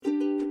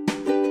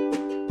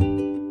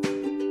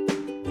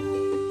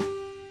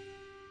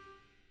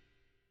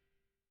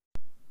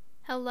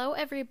Hello,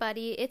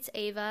 everybody. It's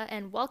Ava,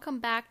 and welcome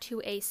back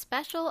to a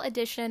special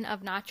edition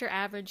of Not Your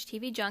Average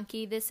TV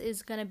Junkie. This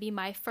is going to be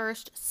my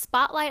first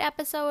spotlight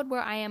episode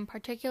where I am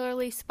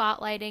particularly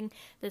spotlighting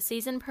the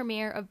season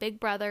premiere of Big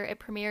Brother. It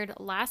premiered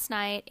last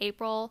night,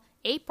 April.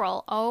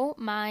 Oh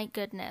my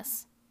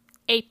goodness.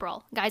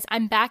 April. Guys,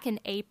 I'm back in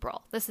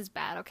April. This is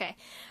bad. Okay.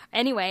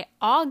 Anyway,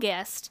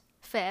 August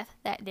 5th.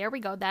 There we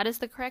go. That is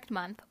the correct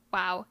month.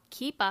 Wow.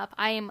 Keep up.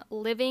 I am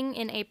living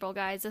in April,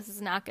 guys. This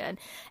is not good.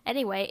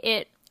 Anyway,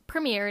 it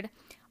premiered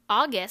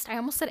August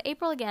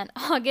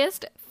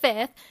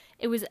 5th.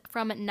 It was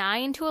from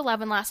 9 to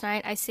 11 last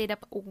night. I stayed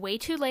up way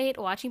too late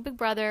watching Big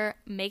Brother,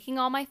 making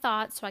all my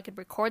thoughts so I could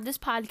record this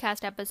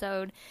podcast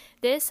episode.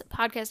 This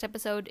podcast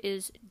episode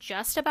is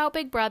just about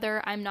Big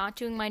Brother. I'm not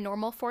doing my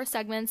normal 4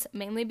 segments,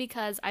 mainly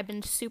because I've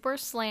been super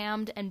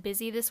slammed and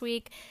busy this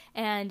week.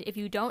 And if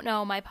you don't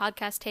know, my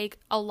podcasts take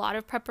a lot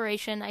of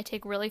preparation. I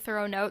take really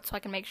thorough notes so I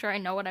can make sure I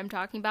know what I'm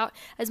talking about.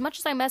 As much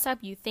as I mess up,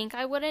 you think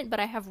I wouldn't, but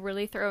I have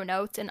really thorough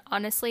notes. And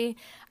honestly,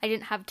 I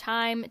didn't have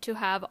time to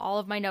have all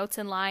of my notes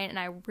in line, and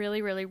I really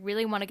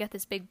want to get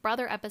this Big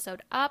Brother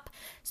episode up.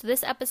 So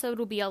this episode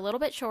will be a little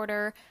bit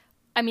shorter.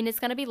 I mean, it's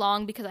going to be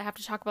long because I have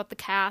to talk about the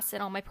cast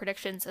and all my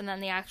predictions and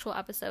then the actual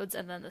episodes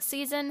and then the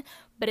season,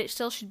 but it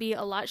still should be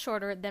a lot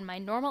shorter than my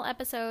normal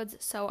episodes,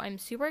 so I'm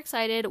super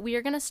excited. We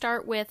are going to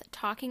start with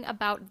talking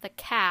about the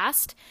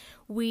cast.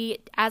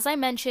 As I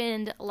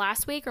mentioned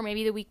last week or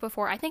maybe the week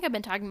before, I think I've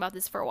been talking about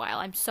this for a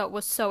while.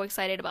 Was so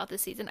excited about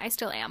this season. I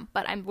still am,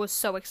 but I was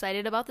so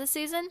excited about this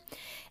season.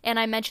 And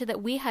I mentioned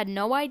that we had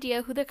no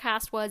idea who the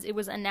cast was. It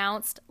was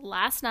announced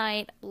last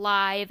night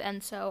live,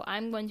 and so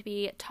I'm going to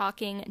be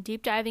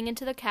deep diving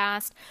into the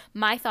cast,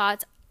 my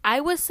thoughts. I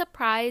was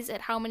surprised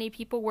at how many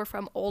people were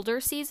from older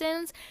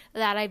seasons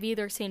that I've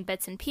either seen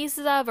bits and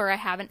pieces of or I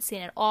haven't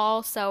seen at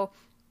all. So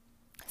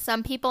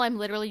some people I'm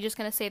literally just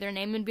going to say their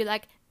name and be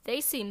like, they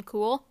seem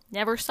cool,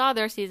 never saw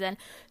their season.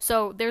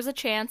 So there's a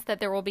chance that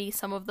there will be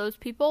some of those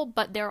people,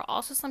 but there are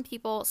also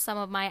some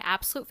of my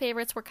absolute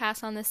favorites were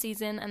cast on this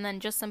season, and then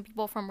just some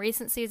people from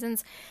recent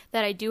seasons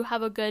that I do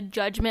have a good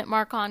judgment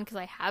mark on because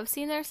I have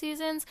seen their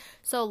seasons.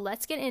 So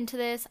let's get into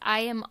this.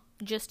 I am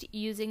just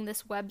using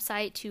this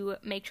website to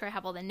make sure I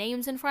have all the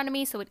names in front of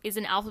me, so it is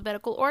in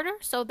alphabetical order,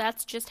 so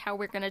that's just how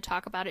we're going to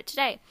talk about it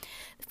today.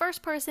 The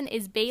first person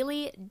is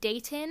Bailey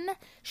Dayton.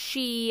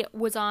 She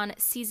was on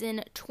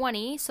season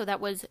 20, so that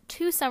was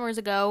 2 summers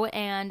ago,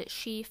 and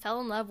she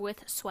fell in love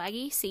with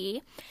Swaggy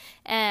C,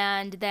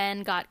 and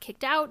then got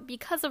kicked out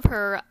because of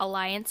her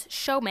alliance,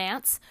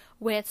 showmance,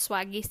 with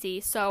Swaggy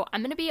C. So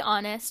I'm going to be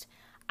honest,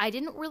 I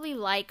didn't really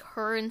like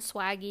her and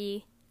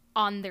Swaggy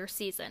on their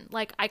season.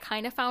 Like, I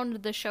kind of found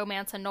the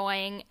showmance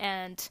annoying,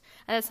 and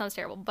that sounds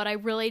terrible, but I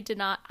really did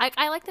not.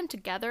 I like them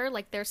together.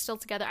 Like, they're still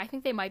together. I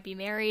think they might be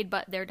married,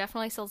 but they're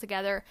definitely still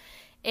together,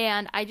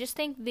 and I just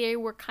think they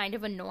were kind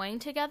of annoying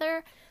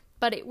together,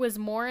 but it was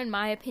more, in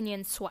my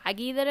opinion,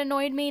 Swaggy that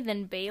annoyed me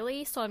than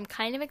Bailey, so I'm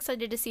kind of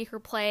excited to see her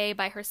play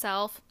by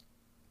herself.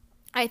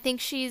 I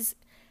think she's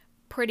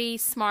pretty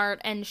smart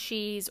and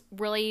she's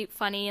really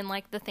funny in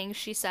like the things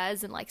she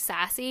says and like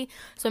sassy,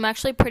 so I'm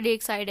actually pretty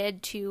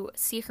excited to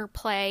see her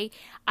play.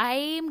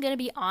 I'm gonna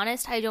be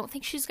honest, I don't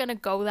think she's gonna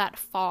go that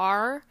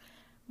far,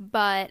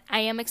 but I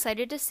am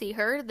excited to see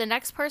her. The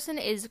next person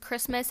is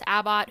Christmas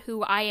Abbott,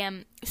 who I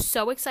am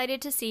so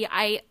excited to see.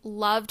 I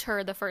loved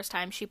her the first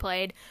time she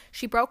played.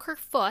 She broke her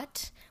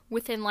foot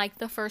within like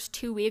the first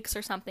 2 weeks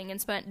or something and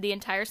spent the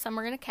entire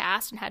summer in a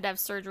cast and had to have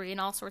surgery and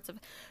all sorts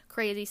of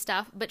crazy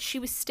stuff, but she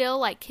was still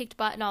like kicked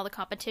butt in all the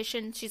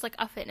competition. She's like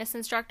a fitness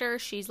instructor.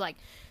 She's like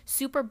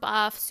super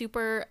buff,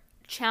 super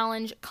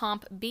challenge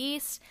comp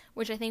beast,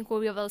 which I think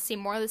we'll be able to see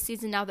more of this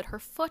season now that her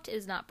foot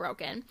is not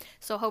broken,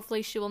 so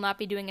hopefully she will not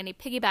be doing any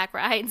piggyback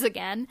rides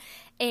again.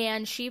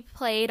 And she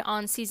played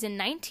on season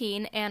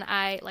 19, and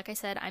like I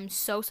said, I'm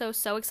so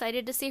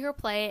excited to see her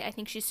play. I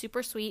think she's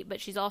super sweet, but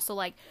she's also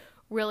like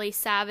really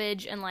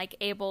savage and like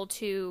able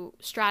to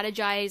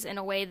strategize in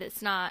a way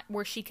that's not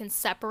where she can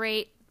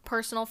separate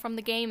personal from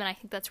the game, and I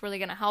think that's really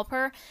going to help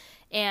her.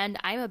 And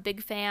I'm a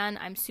big fan.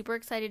 I'm super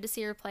excited to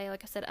see her play,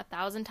 like I said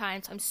 1,000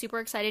 times. I'm super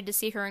excited to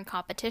see her in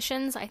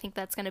competitions. I think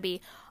that's going to be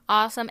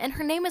awesome. And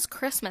her name is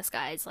Christmas,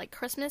 guys. Like,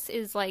 Christmas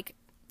is like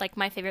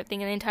my favorite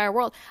thing in the entire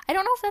world. I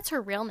don't know if that's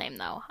her real name,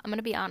 though. I'm going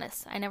to be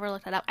honest. I never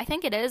looked that up. I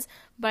think it is,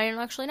 but I don't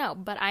actually know.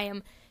 But I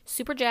am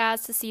super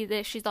jazzed to see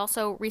this. She's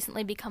also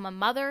recently become a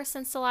mother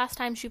since the last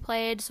time she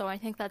played, so I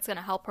think that's going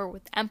to help her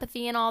with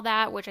empathy and all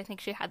that, which I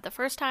think she had the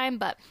first time,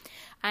 but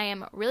I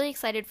am really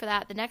excited for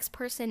that. The next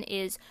person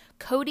is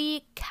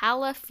Cody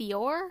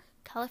Calafiore?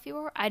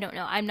 I don't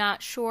know. I'm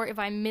not sure if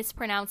I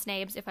mispronounce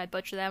names. If I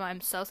butcher them,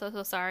 I'm so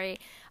sorry.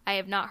 I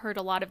have not heard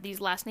a lot of these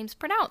last names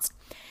pronounced.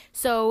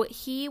 So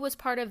he was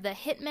part of the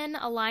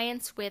Hitman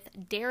Alliance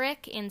with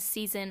Derek in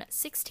season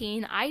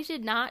 16. I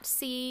did not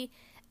see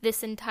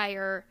this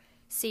entire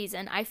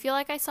season. I feel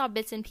like I saw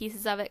bits and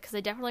pieces of it because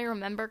I definitely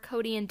remember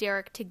Cody and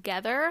Derek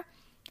together.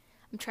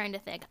 I'm trying to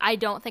think. I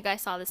don't think I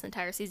saw this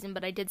entire season,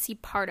 but I did see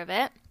part of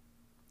it.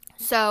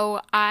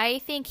 So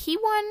I think he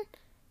won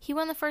He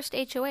won the first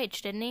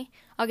HOH, didn't he?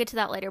 I'll get to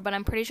that later, but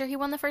I'm pretty sure he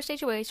won the first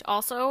HOH.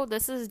 Also,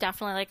 this is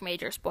definitely like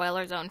major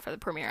spoiler zone for the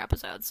premiere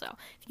episode, so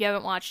if you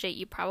haven't watched it,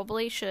 you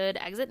probably should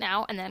exit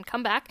now and then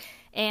come back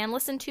and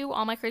listen to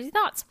all my crazy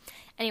thoughts.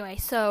 Anyway,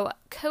 so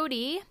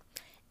Cody,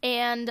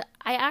 and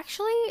I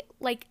actually,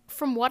 like,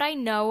 from what I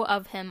know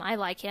of him, I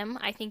like him.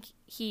 I think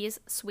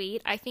he's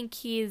sweet. I think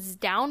his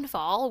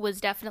downfall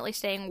was definitely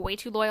staying way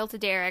too loyal to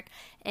Derek,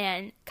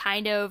 and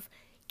kind of,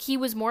 he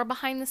was more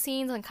behind the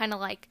scenes and kind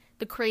of like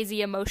the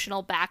crazy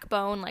emotional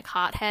backbone, like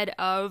hothead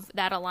of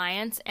that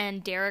alliance,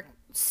 and Derek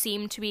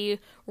seemed to be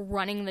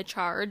running the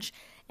charge,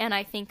 and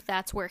I think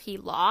that's where he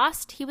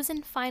lost. He was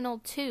in final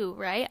 2,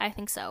 right? I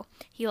think so.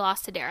 He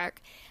lost to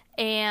Derek,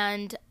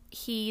 and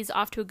he's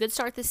off to a good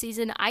start this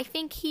season. I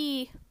think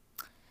he'll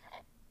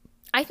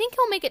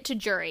make it to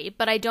jury,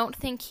 but I don't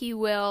think he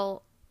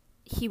will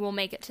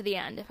make it to the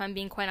end, if I'm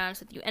being quite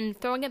honest with you. And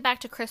throwing it back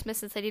to Christmas,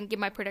 since I didn't give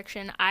my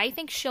prediction, I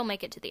think she'll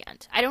make it to the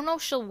end. I don't know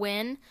if she'll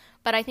win,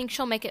 but I think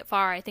she'll make it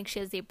far. I think she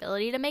has the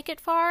ability to make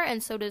it far,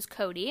 and so does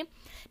Cody.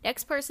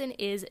 Next person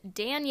is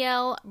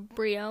Danielle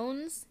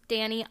Briones.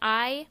 Danny,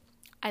 I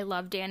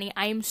love Danny.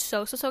 I am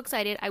so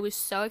excited. I was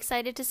so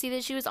excited to see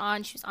that she was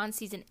on. She was on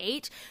season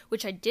 8,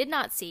 which I did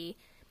not see.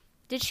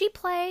 Did she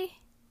play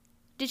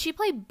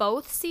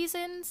both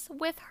seasons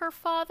with her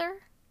father?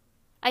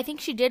 I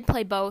think she did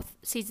play both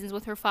seasons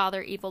with her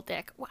father, Evil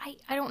Dick.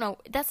 I don't know.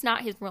 That's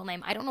not his real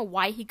name. I don't know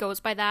why he goes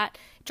by that.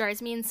 It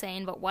drives me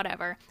insane, but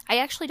whatever. I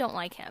actually don't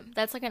like him.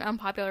 That's like an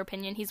unpopular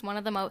opinion. He's one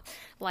of the most,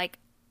 like,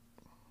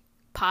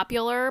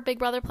 popular Big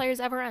Brother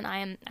players ever, and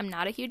I'm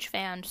not a huge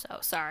fan, so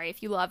sorry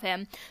if you love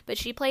him. But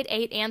she played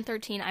 8 and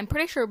 13. I'm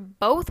pretty sure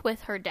both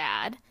with her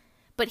dad.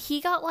 But he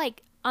got,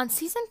 like, on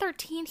season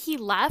 13, he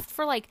left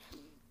for, like,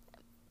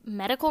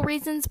 medical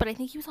reasons, but I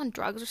think he was on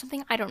drugs or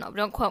something. I don't know.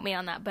 Don't quote me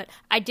on that. But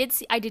I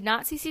did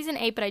not see season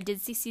 8, but I did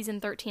see season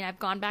 13. I've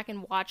gone back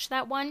and watched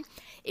that one.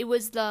 It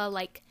was the,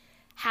 like,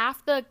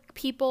 half the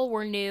people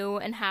were new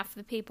and half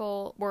the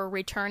people were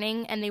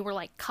returning, and they were,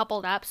 like,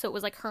 coupled up. So it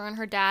was, like, her and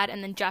her dad,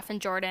 and then Jeff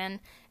and Jordan,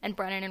 and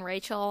Brennan and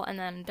Rachel, and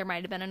then there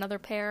might have been another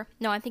pair.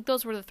 No, I think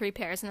those were the 3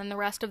 pairs, and then the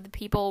rest of the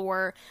people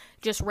were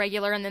just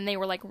regular, and then they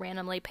were, like,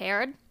 randomly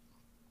paired.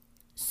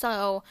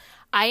 So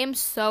I am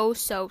so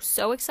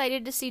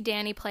excited to see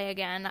Danny play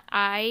again.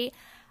 I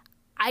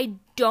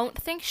don't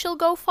think she'll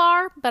go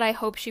far, but I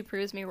hope she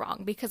proves me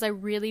wrong, because I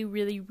really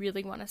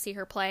want to see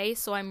her play.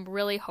 So I'm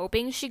really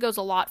hoping she goes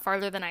a lot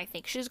farther than I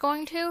think she's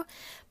going to.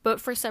 But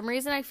for some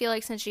reason, I feel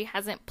like since she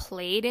hasn't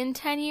played in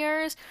 10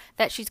 years,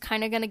 that she's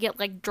kind of going to get,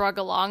 like, drug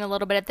along a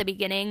little bit at the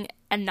beginning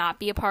and not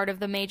be a part of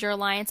the major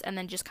alliance, and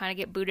then just kind of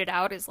get booted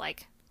out as,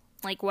 like,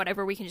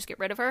 whatever, we can just get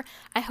rid of her.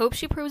 I hope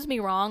she proves me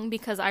wrong,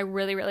 because I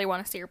really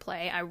want to see her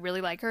play. I really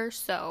like her,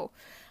 so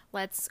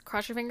let's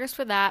cross your fingers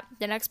for that.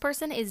 The next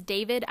person is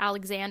David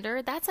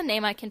Alexander. That's a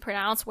name I can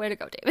pronounce. Way to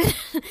go, David.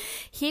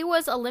 He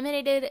was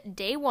eliminated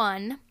day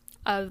 1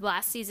 of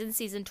last season,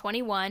 season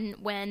 21,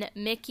 when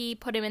Mickey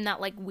put him in that,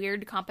 like,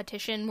 weird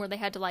competition where they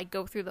had to, like,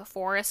 go through the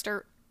forest,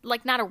 or,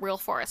 like, not a real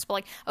forest, but,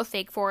 like, a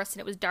fake forest, and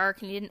it was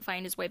dark, and he didn't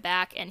find his way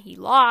back, and he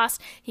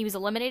lost. He was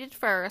eliminated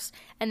first,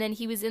 and then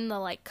he was in the,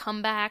 like,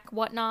 comeback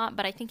whatnot,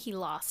 but I think he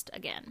lost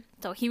again.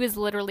 So he was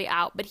literally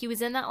out, but he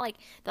was in that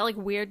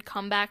weird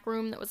comeback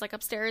room that was, like,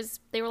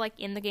 upstairs. They were, like,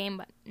 in the game,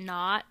 but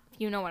not.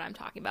 You know what I'm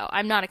talking about.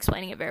 I'm not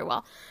explaining it very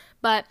well.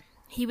 But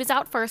he was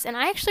out first, and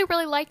I actually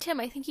really liked him.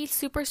 I think he's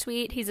super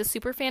sweet. He's a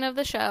super fan of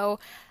the show.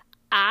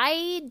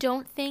 I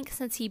don't think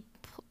since he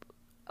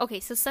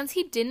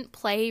didn't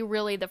play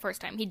really the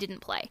first time, he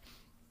didn't play,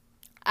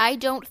 I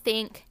don't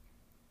think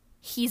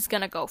he's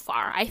gonna go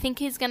far. I think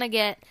he's gonna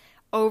get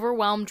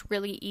overwhelmed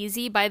really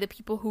easy by the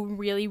people who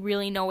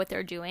really know what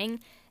they're doing,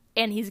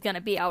 and he's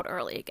gonna be out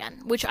early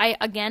again, which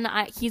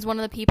he's one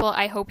of the people.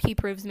 I hope he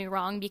proves me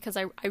wrong, because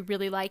I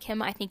really like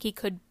him. I think he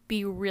could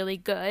be really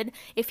good.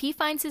 If he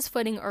finds his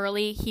footing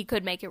early, he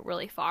could make it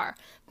really far.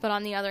 But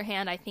on the other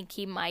hand, I think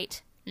he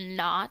might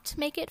not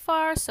make it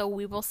far, so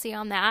we will see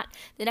on that.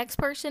 The next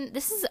person,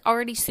 this is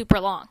already super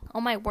long. Oh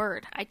my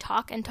word, I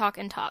talk and talk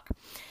and talk.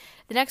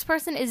 The next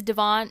person is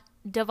Devon,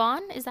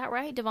 is that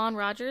right? Devon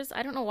Rogers?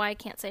 I don't know why I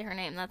can't say her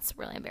name. That's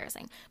really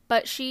embarrassing.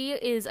 But she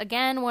is,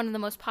 again, one of the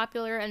most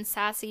popular and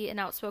sassy and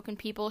outspoken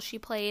people. She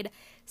played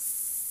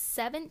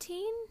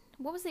 17?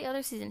 What was the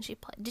other season she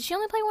played? Did she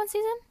only play one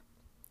season?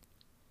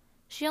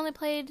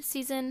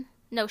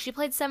 She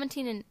played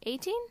 17 and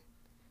 18?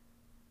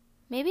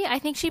 Maybe? I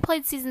think she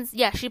played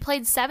she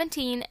played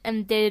 17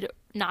 and did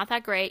not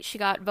that great. She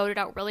got voted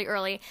out really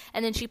early.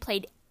 And then she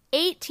played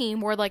 18,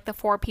 where, like, the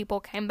 4 people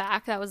came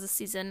back. That was the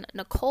season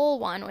Nicole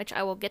won, which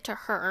I will get to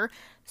her.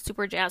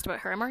 Super jazzed about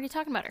her. I'm already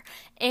talking about her.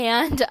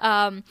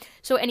 And,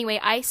 so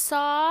anyway, I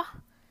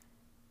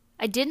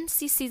didn't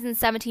see season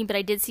 17, but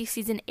I did see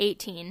season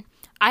 18.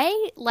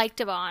 I like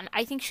Devon.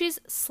 I think she's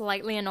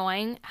slightly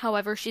annoying.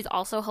 However, she's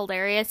also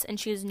hilarious, and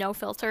she has no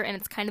filter, and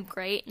it's kind of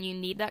great, and you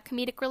need that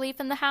comedic relief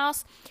in the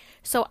house.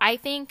 So I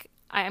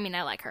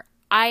like her.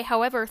 I,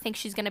 however, think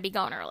she's going to be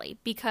gone early,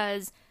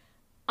 because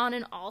on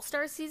an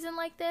all-star season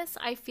like this,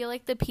 I feel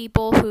like the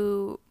people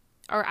who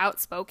or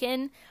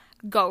outspoken,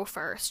 go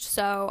first.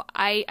 So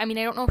I mean,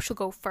 I don't know if she'll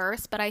go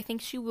first, but I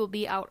think she will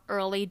be out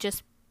early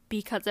just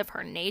because of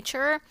her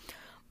nature.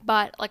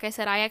 But like I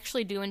said, I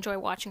actually do enjoy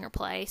watching her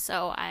play,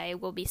 so I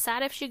will be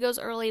sad if she goes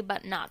early,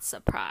 but not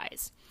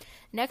surprised.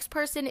 Next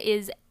person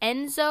is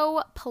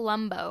Enzo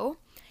Palumbo.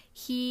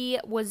 He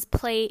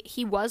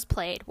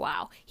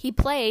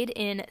played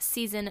in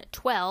season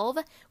 12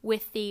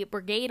 with the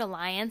Brigade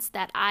Alliance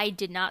that I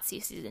did not see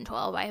season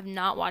 12. I have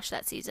not watched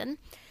that season.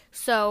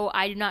 So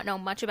I do not know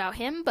much about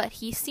him, but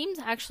he seems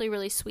actually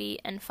really sweet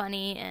and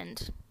funny,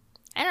 and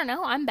I don't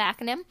know, I'm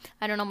backing him.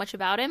 I don't know much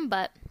about him,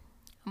 but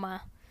I'm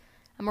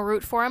a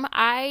root for him.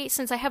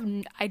 Since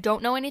I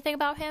don't know anything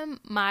about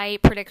him, my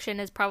prediction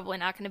is probably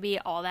not going to be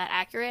all that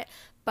accurate,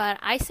 but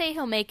I say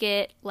he'll make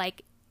it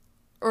like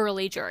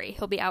early jury.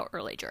 He'll be out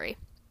early jury.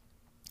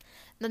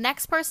 The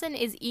next person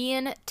is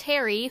Ian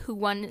Terry, who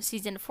won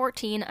season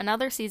 14,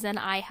 another season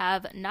I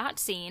have not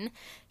seen.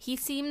 He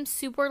seems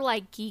super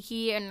like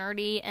geeky and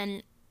nerdy,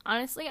 and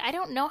honestly, I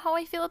don't know how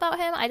I feel about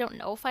him. I don't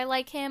know if I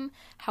like him.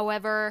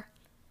 However,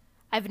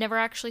 I've never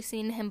actually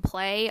seen him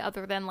play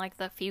other than like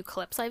the few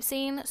clips I've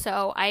seen,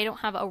 so I don't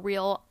have a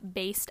real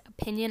based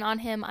opinion on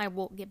him. I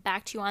will get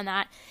back to you on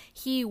that.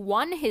 He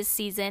won his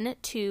season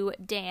to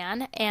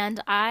Dan,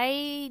 and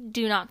I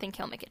do not think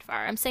he'll make it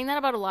far. I'm saying that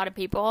about a lot of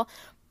people,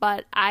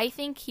 but I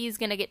think he's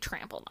going to get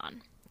trampled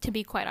on, to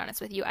be quite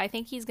honest with you. I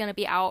think he's going to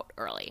be out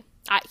early.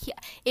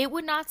 It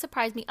would not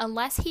surprise me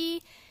unless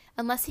he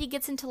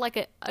gets into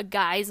like a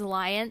guys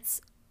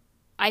alliance.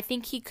 I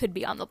think he could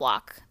be on the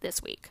block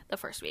this week, the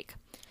first week.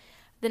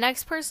 The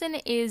next person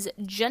is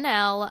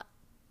Janelle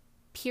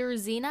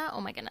Pierzina.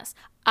 Oh my goodness.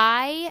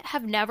 I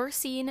have never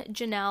seen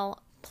Janelle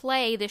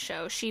play the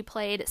show. She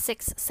played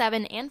 6,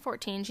 7, and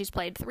 14. She's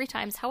played 3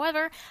 times.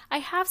 However, I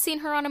have seen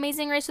her on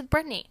Amazing Race with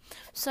Brittany.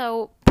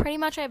 So pretty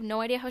much I have no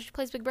idea how she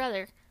plays Big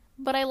Brother.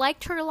 But I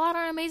liked her a lot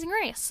on Amazing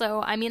Race.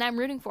 So, I mean, I'm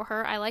rooting for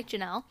her. I like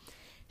Janelle.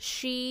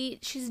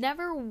 She's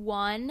never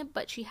won,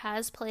 but she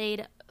has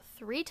played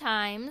 3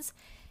 times.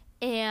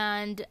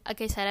 And like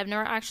I said, I've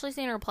never actually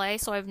seen her play,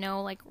 so I have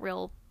no like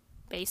real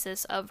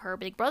basis of her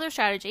Big Brother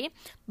strategy,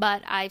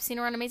 but I've seen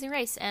her on Amazing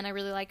Race, and I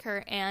really like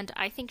her, and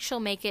I think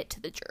she'll make it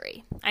to the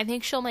jury. I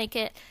think she'll make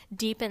it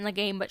deep in the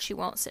game, but she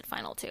won't sit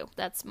final 2.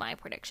 That's my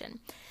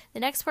prediction.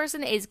 The next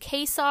person is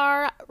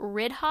Kesar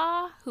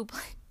Ridha,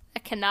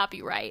 that cannot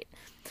be right,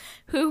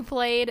 who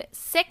played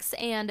 6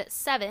 and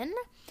 7,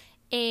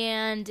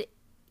 and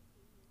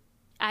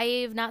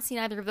I've not seen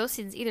either of those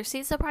seasons either.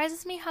 See, it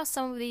surprises me how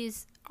some of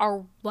these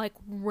are like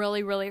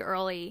really, really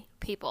early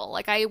people.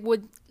 Like I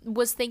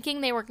was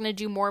thinking they were going to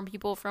do more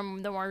people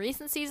from the more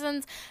recent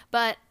seasons,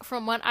 but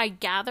from what I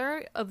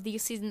gather of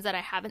these seasons that I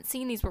haven't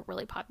seen, these were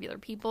really popular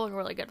people and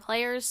really good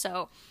players.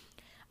 So,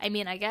 I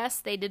mean, I guess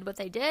they did what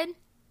they did.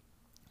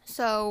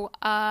 So,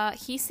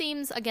 he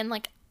seems, again,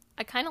 like,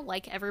 I kind of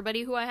like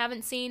everybody who I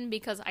haven't seen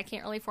because I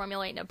can't really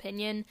formulate an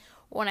opinion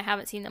when I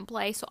haven't seen them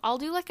play. So I'll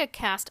do like a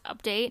cast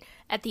update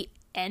at the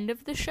end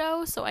of the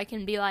show so I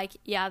can be like,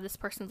 yeah, this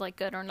person's like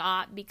good or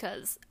not,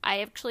 because I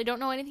actually don't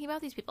know anything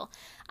about these people.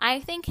 I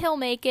think he'll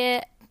make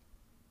it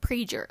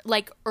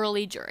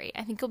early jury.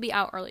 I think he'll be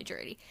out early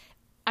jury.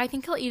 I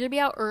think he'll either be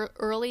out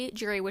early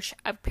jury, which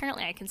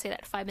apparently I can say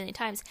that 5 million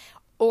times,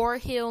 or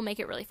he'll make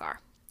it really far,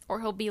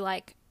 or he'll be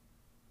like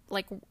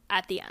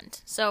at the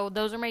end. So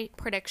those are my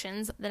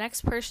predictions. The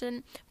next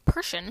person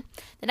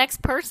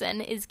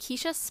is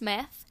Keisha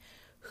Smith,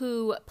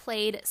 who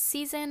played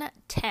season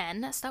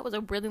 10. So that was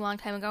a really long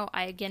time ago.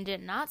 I, again,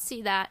 did not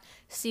see that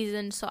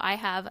season, so I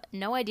have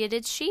no idea.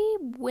 Did she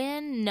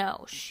win?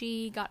 No,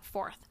 she got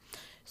 4th.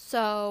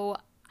 So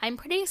I'm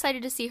pretty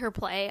excited to see her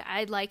play.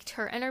 I liked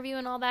her interview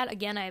and all that.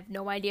 Again, I have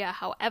no idea.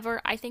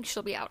 However, I think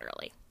she'll be out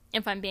early,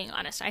 if I'm being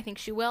honest. I think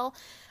she will.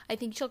 I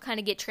think she'll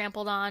kind of get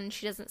trampled on.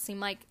 She doesn't seem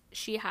like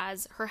she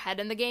has her head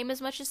in the game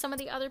as much as some of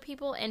the other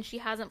people, and she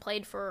hasn't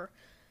played for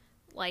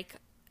like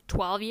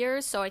 12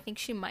 years, so I think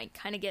she might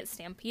kind of get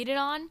stampeded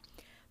on,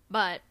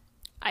 but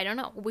I don't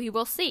know. We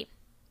will see.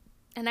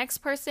 The next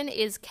person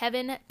is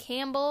Kevin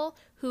Campbell,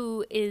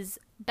 who is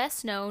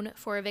best known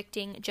for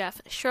evicting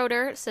Jeff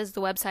Schroeder, says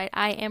the website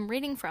I am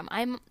reading from.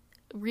 I'm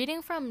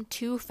reading from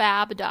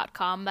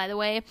 2fab.com, by the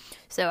way,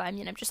 so I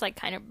mean, I'm just like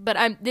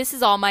this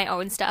is all my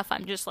own stuff.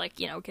 I'm just like,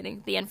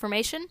 getting the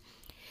information.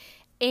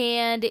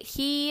 And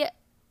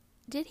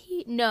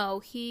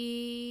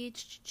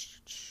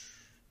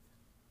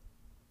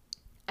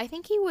I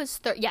think he was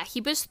third. Yeah,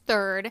 he was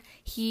third.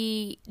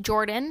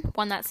 Jordan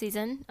won that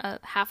season,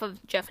 half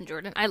of Jeff and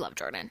Jordan. I love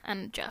Jordan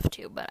and Jeff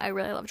too, but I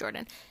really love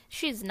Jordan.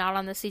 She's not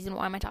on this season.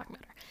 Why am I talking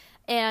about her?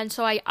 And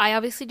so I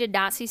obviously did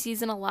not see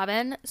season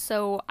 11,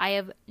 so I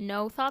have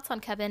no thoughts on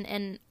Kevin,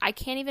 and I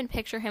can't even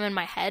picture him in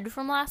my head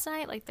from last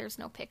night. Like, there's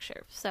no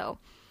picture, so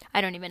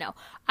I don't even know.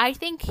 I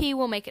think he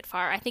will make it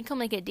far. I think he'll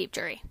make it deep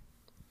jury.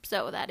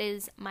 So that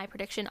is my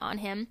prediction on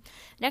him.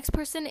 Next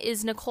person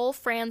is Nicole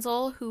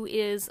Franzel, who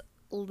is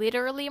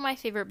literally my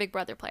favorite Big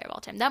Brother player of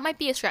all time. That might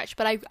be a stretch,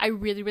 but I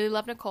really, really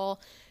love Nicole.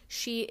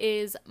 She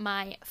is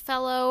my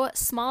fellow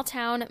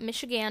small-town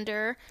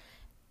Michigander,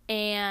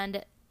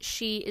 and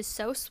She is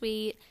so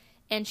sweet,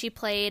 and she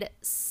played,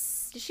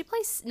 did she play,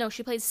 no,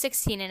 she played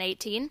 16 and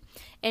 18,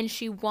 and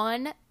she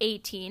won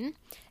 18,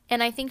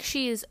 and I think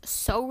she is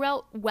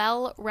so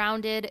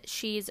well-rounded.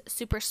 She's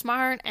super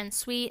smart and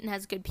sweet and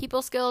has good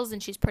people skills,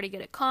 and she's pretty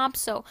good at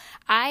comps, so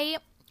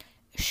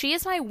she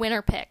is my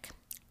winner pick,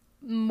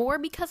 more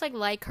because I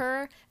like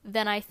her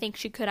than I think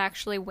she could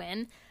actually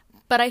win.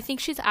 But I think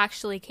she's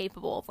actually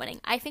capable of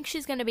winning. I think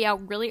she's going to be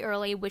out really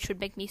early, which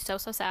would make me so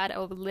sad. I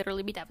would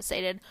literally be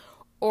devastated.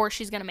 Or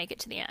she's going to make it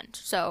to the end.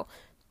 So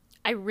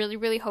I really,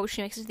 really hope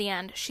she makes it to the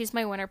end. She's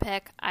my winner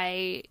pick.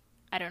 I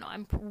don't know.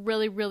 I'm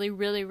really, really,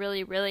 really,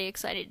 really, really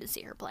excited to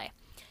see her play.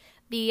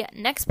 The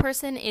next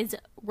person is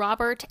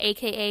Robert,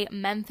 a.k.a.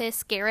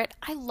 Memphis Garrett.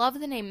 I love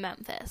the name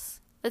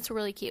Memphis. That's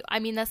really cute. I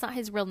mean, that's not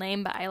his real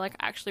name, but I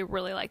actually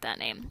really like that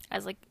name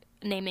as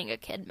naming a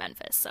kid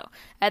Memphis. So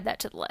add that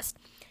to the list.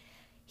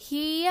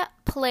 He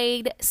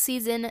played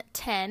season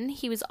 10.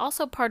 He was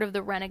also part of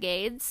the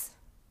Renegades.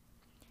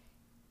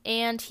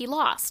 And he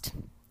lost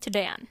to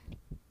Dan.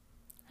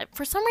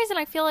 For some reason,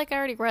 I feel like I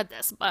already read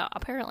this, but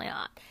apparently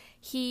not.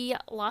 He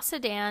lost to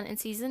Dan in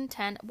season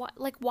 10.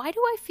 Why do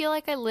I feel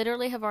like I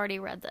literally have already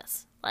read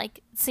this?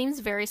 It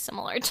seems very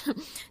similar to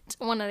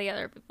one of the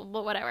other people,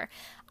 but whatever.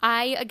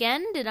 I,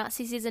 again, did not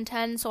see season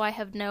 10, so I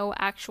have no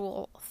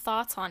actual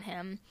thoughts on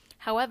him.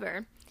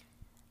 However,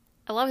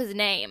 I love his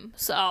name,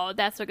 so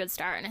that's a good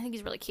start, and I think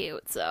he's really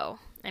cute, so,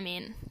 I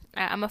mean,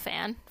 I'm a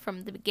fan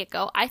from the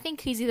get-go. I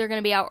think he's either going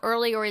to be out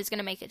early or he's going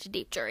to make it to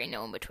Deep Jury,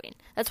 no in between.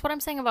 That's what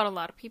I'm saying about a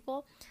lot of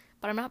people,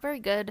 but I'm not very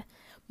good.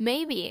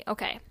 Maybe,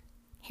 okay,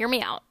 hear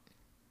me out.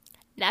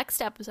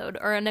 Next episode,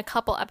 or in a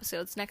couple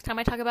episodes, next time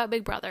I talk about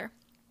Big Brother,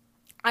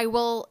 I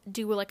will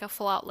do a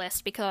full-out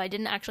list because I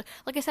didn't actually,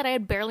 like I said, I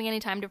had barely any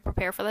time to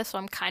prepare for this, so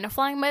I'm kind of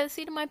flying by the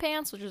seat of my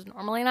pants, which is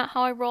normally not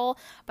how I roll,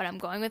 but I'm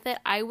going with it.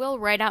 I will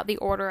write out the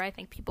order I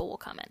think people will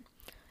come in.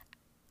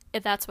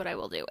 If that's what I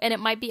will do. And it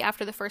might be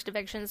after the first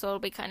eviction, so it'll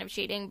be kind of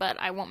cheating, but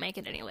I won't make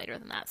it any later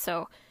than that.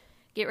 So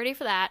get ready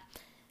for that.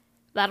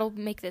 That'll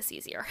make this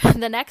easier.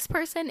 The next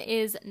person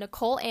is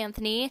Nicole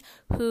Anthony,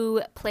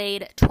 who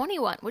played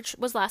 21, which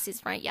was last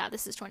season, right? Yeah,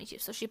 this is 22.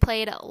 So she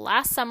played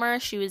last summer.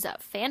 She was a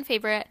fan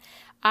favorite.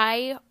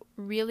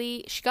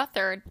 She got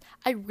third.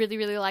 I really,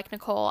 really like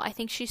Nicole. I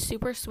think she's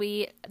super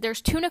sweet.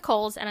 There's two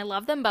Nicoles, and I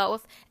love them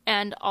both.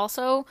 And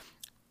also,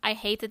 I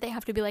hate that they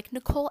have to be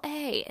Nicole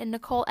A and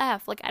Nicole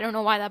F. I don't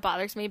know why that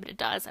bothers me, but it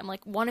does. I'm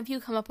one of you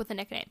come up with a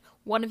nickname.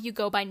 One of you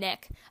go by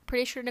Nick. I'm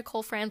pretty sure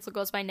Nicole Franzel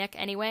goes by Nick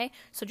anyway,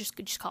 so just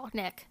call it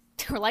Nick.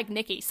 Or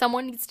Nikki.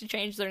 Someone needs to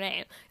change their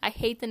name. I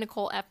hate the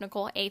Nicole F,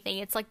 Nicole A thing.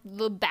 It's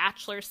the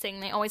Bachelor's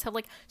thing. They always have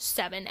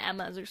 7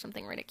 Emmas or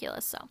something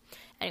ridiculous. So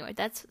anyway,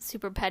 that's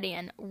super petty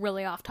and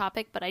really off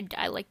topic, but I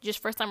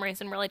just for some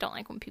reason really don't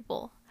like when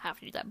people have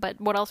to do that. But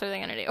what else are they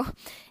going to do?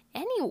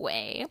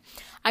 Anyway,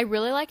 I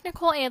really like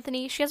Nicole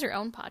Anthony. She has her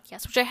own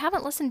podcast, which I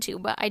haven't listened to,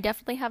 but I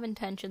definitely have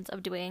intentions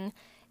of doing.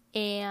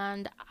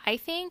 And I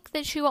think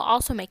that she will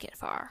also make it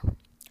far.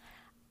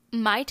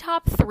 My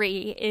top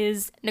 3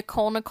 is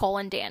Nicole,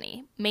 and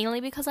Danny,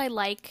 mainly because I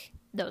like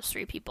those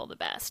 3 people the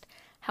best.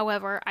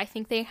 However, I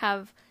think they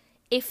have,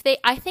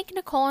 I think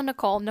Nicole and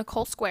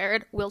Nicole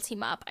squared will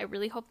team up. I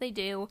really hope they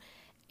do,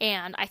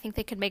 and I think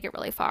they could make it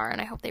really far, and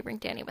I hope they bring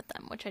Danny with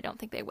them, which I don't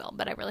think they will,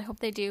 but I really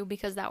hope they do,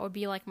 because that would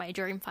be my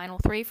dream final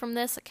 3 from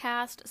this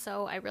cast.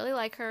 So I really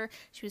like her.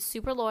 She was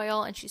super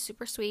loyal, and she's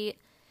super sweet.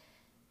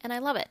 And I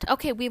love it.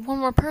 Okay, we have one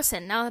more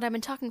person, now that I've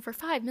been talking for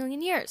 5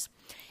 million years,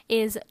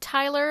 is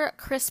Tyler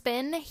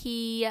Crispin.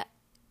 He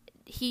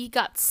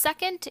got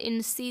second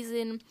in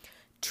season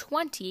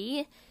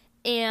 20,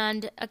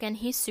 and again,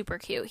 he's super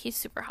cute. He's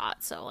super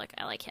hot, so,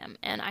 I like him.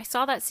 And I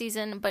saw that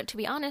season, but to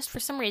be honest,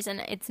 for some reason,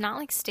 it's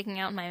not, sticking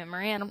out in my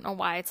memory. I don't know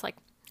why. It's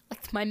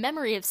my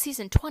memory of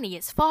season 20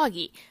 is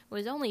foggy. It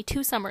was only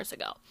 2 summers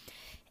ago.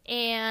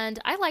 And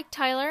I like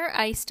Tyler.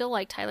 I still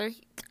like Tyler.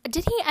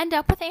 Did he end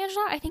up with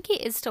Angela? I think he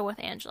is still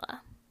with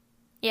Angela.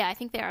 Yeah, I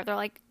think they are.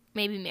 They're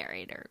maybe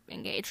married or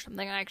engaged or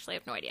something. I actually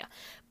have no idea.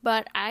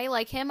 But I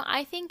like him.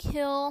 I think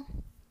he'll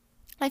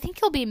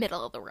be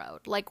middle of the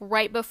road.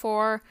 Right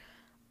before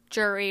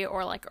jury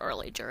or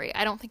early jury.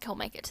 I don't think he'll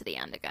make it to the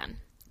end again.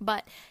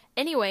 But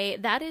anyway,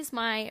 that is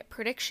my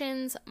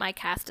predictions, my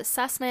cast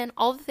assessment,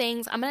 all the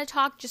things. I'm going to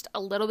talk just a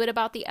little bit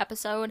about the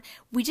episode.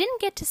 We didn't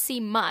get to see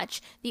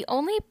much. The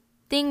only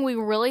thing we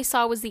really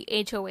saw was the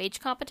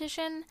HOH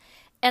competition,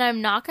 and I'm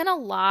not gonna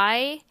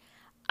lie,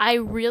 I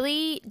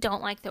really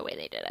don't like the way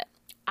they did it.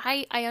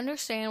 I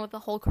understand with the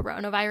whole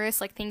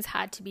coronavirus, things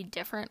had to be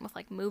different with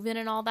moving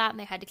and all that, and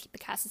they had to keep the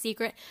cast a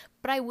secret,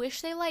 but I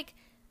wish they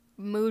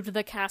moved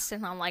the cast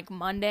in on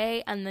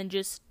Monday and then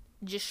just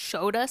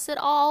showed us it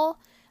all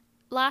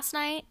last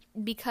night,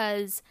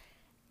 because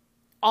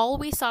all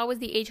we saw was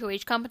the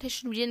HOH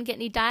competition. We didn't get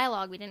any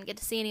dialogue. We didn't get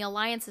to see any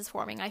alliances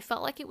forming. I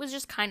felt like it was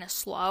just kind of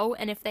slow,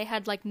 and if they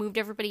had, moved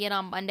everybody in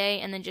on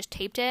Monday and then just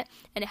taped it,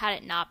 and it had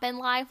it not been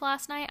live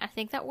last night, I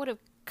think that would have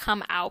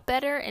come out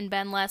better and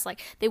been less,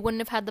 they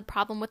wouldn't have had the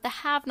problem with the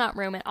have-not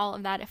room and all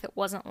of that if it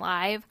wasn't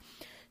live.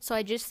 So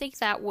I just think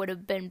that would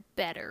have been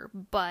better.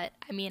 But,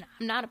 I mean,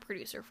 I'm not a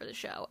producer for the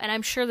show. And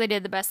I'm sure they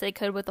did the best they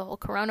could with the whole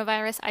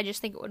coronavirus. I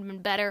just think it would have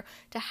been better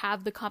to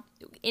have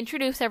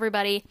introduce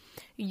everybody.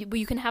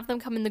 You can have them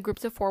come in the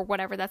groups of 4,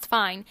 whatever, that's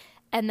fine.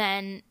 And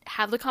then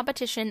have the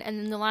competition, and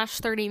then the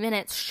last 30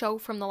 minutes show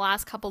from the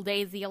last couple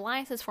days the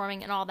alliances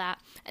forming and all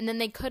that. And then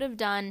they could have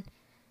done,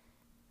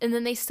 and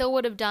then they still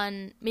would have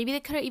done, maybe they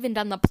could have even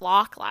done the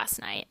block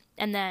last night.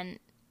 And then,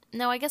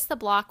 no, I guess the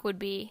block would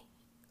be,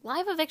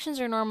 live evictions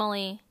are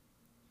normally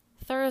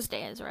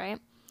Thursdays, right?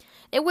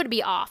 It would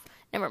be off.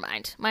 Never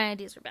mind. My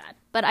ideas are bad.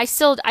 But I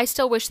still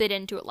wish they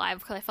didn't do it live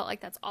because I felt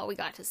like that's all we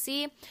got to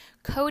see.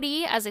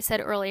 Cody, as I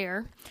said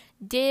earlier,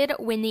 did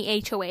win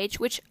the HOH,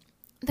 which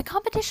the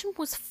competition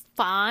was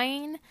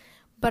fine,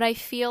 but I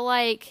feel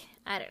like,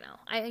 I don't know.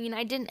 I mean,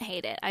 I didn't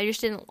hate it. I just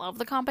didn't love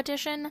the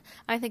competition.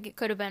 I think it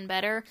could have been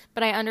better,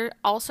 but I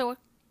also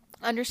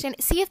understand.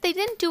 See, if they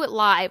didn't do it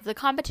live, the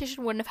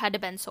competition wouldn't have had to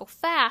been so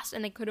fast,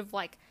 and they could have,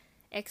 like,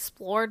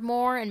 explored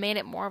more and made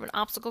it more of an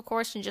obstacle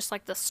course than just,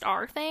 like, the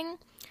star thing.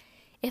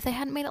 If they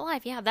hadn't made it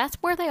live, yeah, that's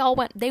where they all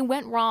went. They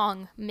went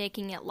wrong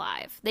making it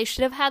live. They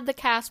should have had the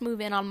cast move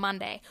in on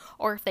Monday.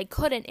 Or if they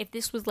couldn't, if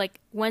this was like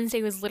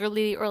Wednesday was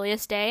literally the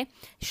earliest day,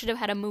 should have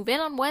had a move in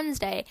on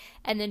Wednesday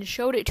and then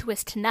showed it to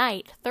us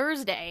tonight,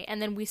 Thursday,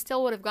 and then we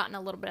still would have gotten a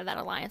little bit of that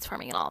alliance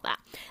farming and all that.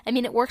 I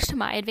mean, it works to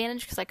my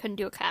advantage because I couldn't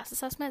do a cast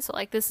assessment. So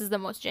like this is the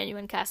most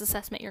genuine cast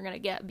assessment you're going to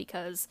get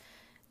because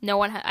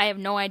I have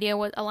no idea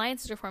what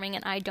alliances are forming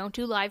and I don't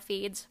do live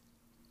feeds.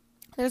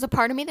 There's a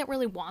part of me that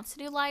really wants to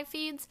do live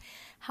feeds.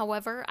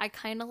 However, I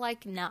kind of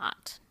like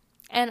not.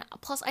 And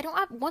plus, I don't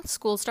have, once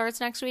school starts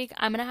next week,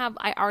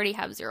 I already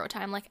have zero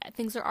time. Like,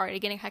 things are already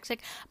getting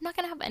hectic. I'm not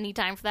going to have any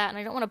time for that, and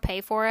I don't want to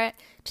pay for it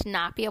to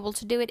not be able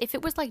to do it. If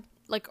it was, like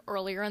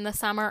earlier in the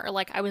summer, or,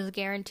 like, I was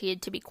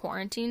guaranteed to be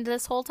quarantined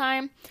this whole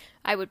time,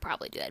 I would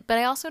probably do it. But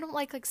I also don't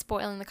like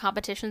spoiling the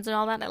competitions and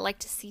all that. I like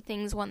to see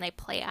things when they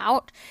play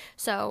out.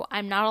 So,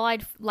 I'm not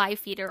a live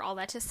feeder, all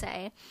that to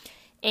say.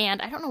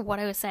 And I don't know what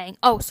I was saying.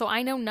 Oh, so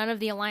I know none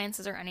of the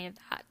alliances or any of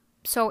that.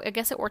 So I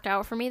guess it worked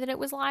out for me that it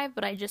was live,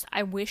 but I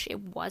wish it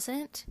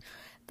wasn't.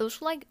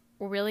 Those were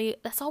really,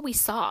 that's all we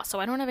saw.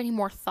 So I don't have any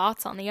more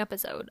thoughts on the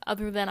episode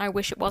other than I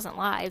wish it wasn't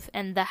live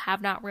and the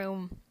have not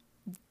room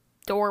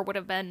door would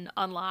have been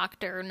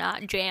unlocked or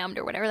not jammed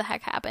or whatever the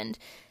heck happened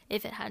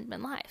if it hadn't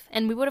been live.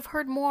 And we would have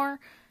heard more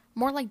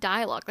like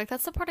dialogue. Like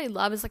that's the part I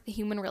love is like the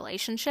human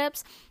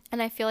relationships.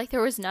 And I feel like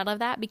there was none of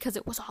that because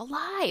it was all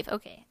live.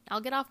 Okay,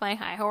 I'll get off my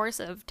high horse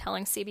of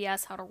telling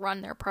CBS how to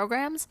run their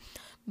programs.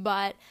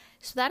 But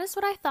so that is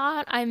what I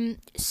thought. I'm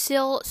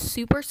still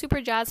super, super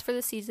jazzed for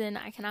the season.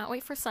 I cannot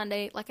wait for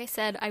Sunday. Like I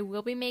said, I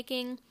will be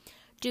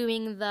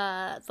doing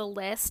the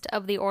list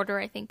of the order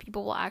I think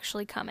people will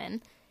actually come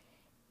in.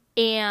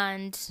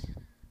 And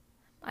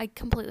I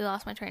completely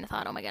lost my train of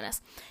thought. Oh my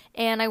goodness.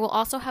 And I will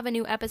also have a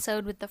new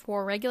episode with the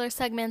 4 regular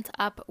segments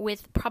up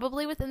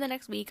probably within the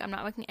next week. I'm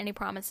not making any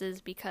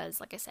promises because,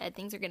 like I said,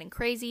 things are getting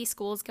crazy.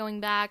 School's going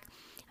back.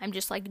 I'm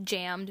just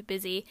jammed,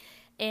 busy.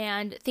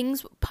 And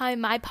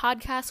my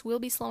podcast will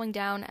be slowing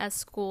down as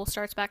school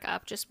starts back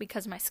up just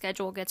because my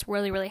schedule gets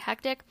really, really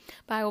hectic.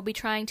 But I will be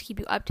trying to keep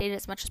you updated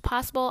as much as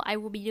possible. I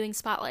will be doing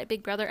Spotlight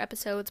Big Brother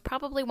episodes.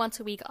 Probably once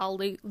a week I'll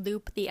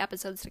loop the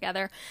episodes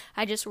together.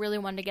 I just really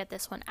wanted to get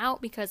this one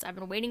out because I've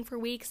been waiting for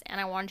weeks and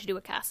I wanted to do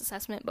a cast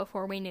assessment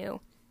before we knew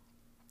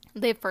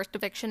the first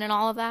eviction and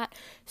all of that.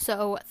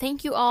 So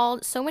thank you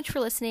all so much for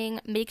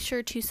listening. Make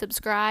sure to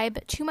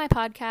subscribe to my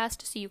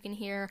podcast so you can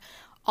hear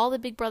all the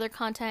Big Brother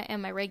content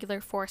and my regular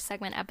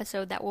 4-segment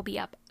episode that will be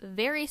up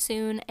very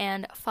soon.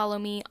 And follow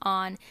me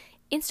on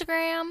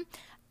Instagram.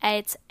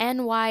 It's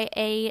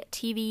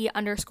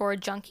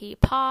NYATV_junkie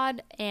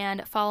pod.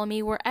 And follow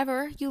me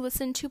wherever you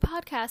listen to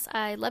podcasts.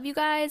 I love you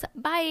guys.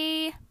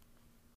 Bye.